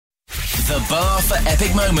The bar for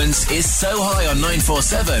epic moments is so high on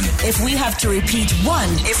 947. If we have to repeat one,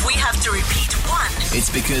 It's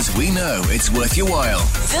because we know it's worth your while.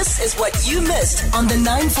 this is what you missed on the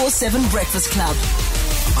 947 Breakfast Club.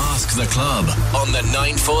 Ask the club on the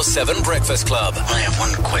 947 Breakfast Club. I have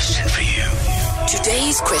one question for you.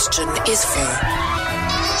 Today's question is for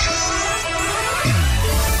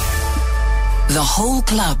the whole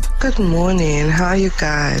club. Good morning. How are you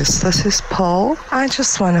guys? This is Paul. I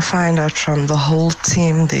just want to find out from the whole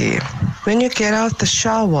team there. When you get out the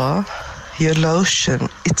shower, your lotion,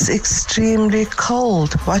 it's extremely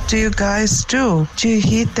cold. What do you guys do? Do you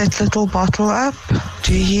heat that little bottle up?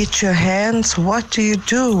 Do you heat your hands? What do you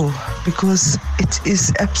do? Because it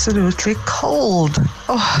is absolutely cold.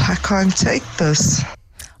 Oh, I can't take this.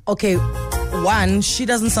 Okay, one, she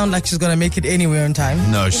doesn't sound like she's gonna make it anywhere on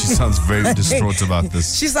time. No, she sounds very distraught about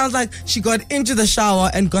this. She sounds like she got into the shower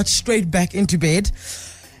and got straight back into bed.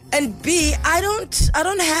 And B, I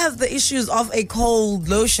don't have the issues of a cold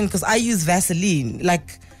lotion because I use Vaseline,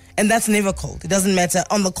 and that's never cold. It doesn't matter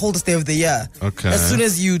on the coldest day of the year. Okay. As soon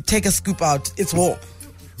as you take a scoop out, it's warm.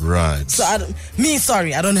 Right. So I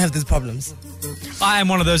don't have these problems. I am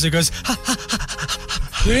one of those who goes,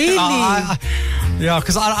 Really? yeah,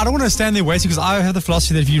 because I don't want to stand there waiting, because I have the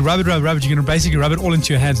philosophy that if you rub it, you're going to basically rub it all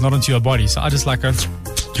into your hands, not onto your body. So I just like go,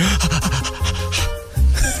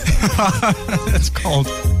 it's cold.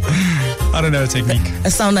 I don't know a technique.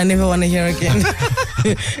 A sound I never want to hear again.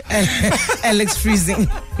 Alex freezing.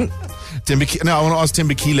 I want to ask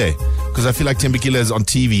Tembekile, because I feel like Tembekile is on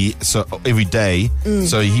TV so every day,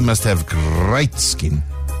 so he must have great skin.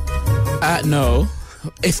 No.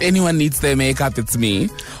 If anyone needs their makeup, it's me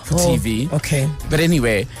for TV. Okay. But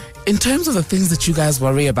anyway, in terms of the things that you guys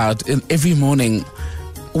worry about every morning,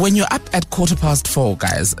 when you're up at 4:15,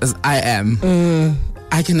 guys, as I am,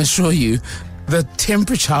 I can assure you the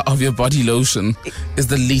temperature of your body lotion is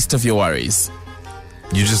the least of your worries.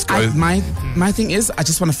 You just go... My thing is, I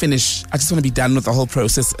just want to finish. I just want to be done with the whole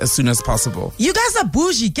process as soon as possible. You guys are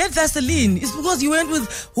bougie. Get Vaseline. It's because you went with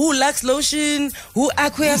who Lux lotion, who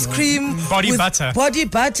Aqueous cream, Body butter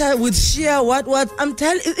with sheer what. I'm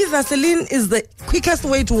telling you, if Vaseline is the quickest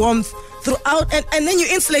way to warmth throughout, and then you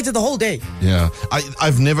insulate it the whole day. Yeah.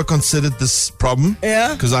 I've never considered this problem.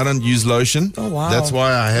 Yeah? Because I don't use lotion. Oh, wow. That's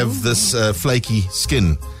why I have this flaky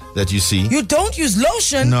skin that you see. You don't use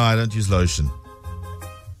lotion? No, I don't use lotion.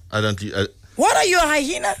 I don't. What are you, a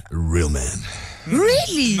hyena? Real man.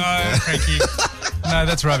 Really? No, Frankie. No,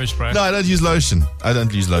 that's rubbish, bro. No, I don't use lotion.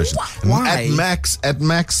 Why? At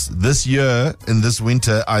Max this year, in this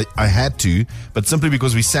winter, I had to, but simply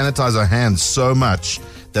because we sanitize our hands so much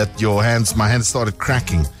that my hands started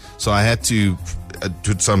cracking. So I had to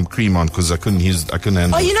put some cream on because I couldn't handle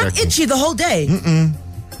it. Oh, you're not itchy the whole day?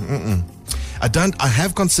 I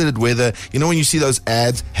have considered whether, when you see those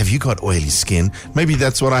ads, have you got oily skin? Maybe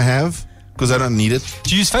that's what I have, because I don't need it.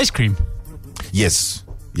 Do you use face cream? Yes,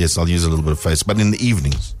 I'll use a little bit of face, but in the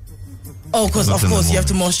evenings. Oh, because of course you have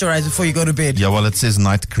to moisturize before you go to bed. Yeah, well, it says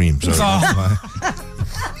night cream. So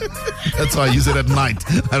that's why I use it at night.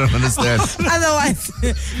 I don't understand. Otherwise,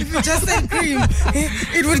 if you just said cream,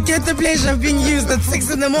 it would get the pleasure of being used at 6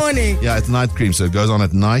 a.m. Yeah, it's night cream, so it goes on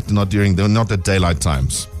at night, not at daylight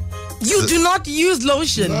times. You do not use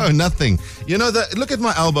lotion. No, nothing. Look at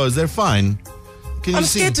my elbows; they're fine. Can you I'm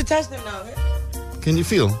see? scared to touch them now. Can you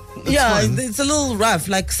feel? It's a little rough,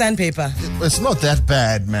 like sandpaper. It's not that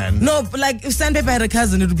bad, man. No, but like if sandpaper had a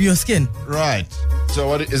cousin, it would be your skin. Right. So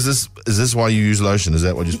what is this? Is this why you use lotion? Is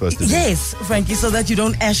that what you're supposed to do? Yes, Frankie, so that you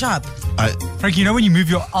don't ash up. Frankie, when you move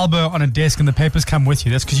your elbow on a desk and the papers come with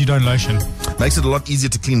you, that's because you don't lotion. Makes it a lot easier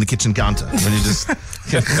to clean the kitchen counter when you just...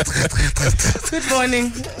 Good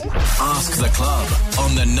morning. Ask the club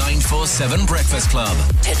on the 947 Breakfast Club.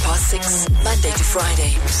 6:10, Monday to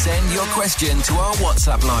Friday. Send your question to our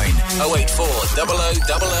WhatsApp line 084 00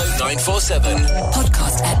 947.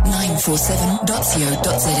 Podcast at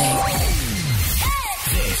 947.co.za.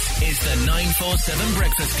 This is the 947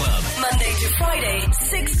 Breakfast Club. Monday to Friday,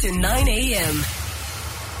 6 to 9 a.m.